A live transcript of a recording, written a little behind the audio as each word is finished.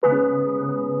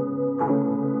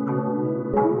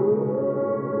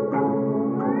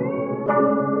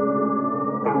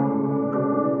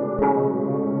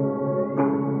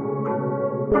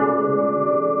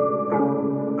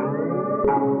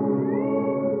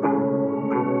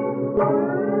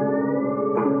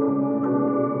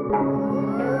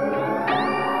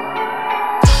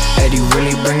Eddie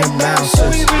really bring the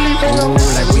bouncers. Ooh,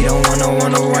 like we don't want no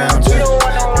one around you.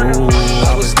 Ooh,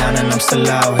 I was down and I'm still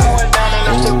out here.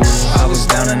 Ooh, I was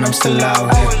down and I'm still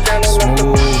out here.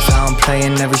 Smooth, how I'm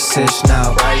playing every stitch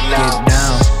now. Get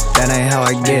down, that ain't how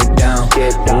I get down.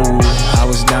 Ooh, I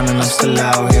was down and I'm still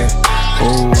out here.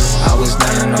 Ooh, I was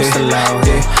down and I'm still out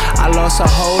here. I lost a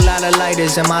whole lot of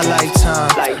lighters in my lifetime,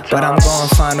 but I'm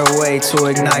gonna find a way to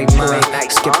ignite mine.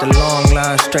 Skip the long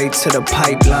line, straight to the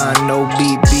pipeline. No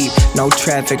beep beep, no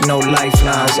traffic, no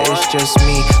lifelines. It's just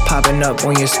me popping up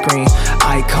on your screen.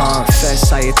 I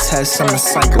confess, I attest, I'm a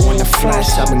psycho in the flesh.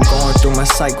 I've been going through my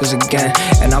cycles again,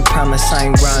 and I promise I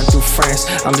ain't riding through France.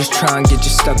 I'm just trying to get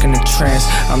you stuck in a trance.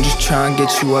 I'm just trying to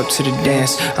get you up to the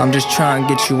dance. I'm just trying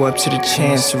to get you up to the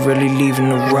chance of really leaving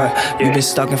the rut. You've been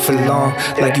stuck in for long,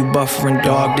 like you buffering,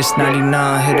 dog. This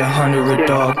 99 hit 100,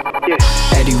 dog.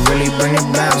 Eddie really bring the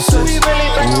bouncers.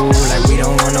 Ooh, like we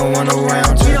don't want no one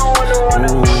around you.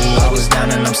 Ooh, I was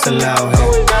down and I'm still out here.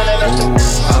 Ooh,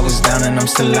 I was down and I'm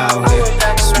still out here.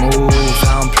 Smooth,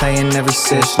 how I'm playing every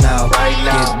stitch now.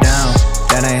 Get down,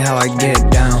 that ain't how I get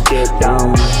down.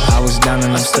 Ooh, I was down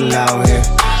and I'm still out here.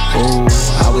 Ooh,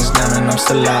 I was down and I'm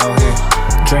still out here.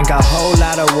 Drink a whole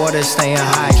lot of water, staying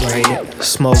hydrated.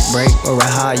 Smoke break or a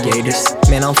hiatus.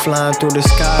 Man, I'm flying through the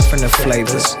sky from the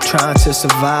flavors. Trying to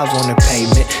survive on the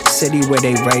pavement. City where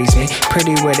they raised me,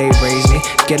 pretty where they raised me.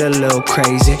 Get a little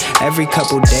crazy every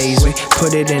couple days. We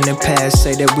put it in the past,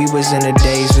 say that we was in the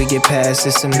days. We get past,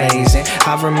 it's amazing.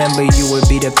 I remember you would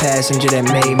be the passenger that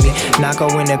made me not go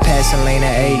in the passing lane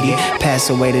at 80. Pass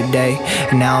away today,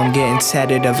 and now I'm getting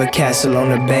tatted of a castle on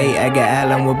the bay. Edgar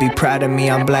Allan would be proud of me.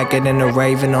 I'm blacker than the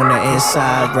raven on the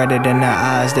inside, redder than the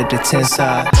eyes that the 10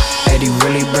 side. Eddie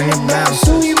really bring the bouncers.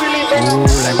 Ooh,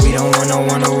 like we don't want no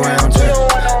one around you.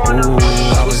 Ooh,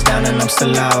 I was down and I'm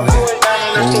still out here.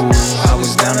 Ooh, I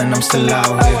was down and I'm still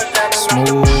out here.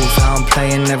 Smooth, how I'm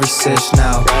playing every stitch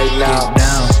now. Get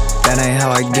down, that ain't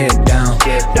how I get down.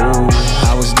 Ooh,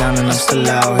 I was down and I'm still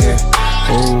out here.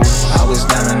 Ooh, I was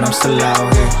down and I'm still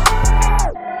out here.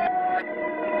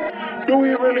 Do we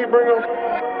really bring them?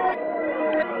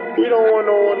 We don't want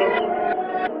no one else.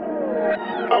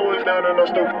 I was down and I'm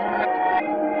still.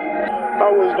 I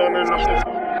was down and I'm still.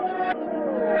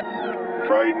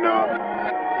 Right now.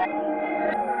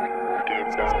 Get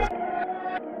down.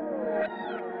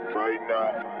 Right now.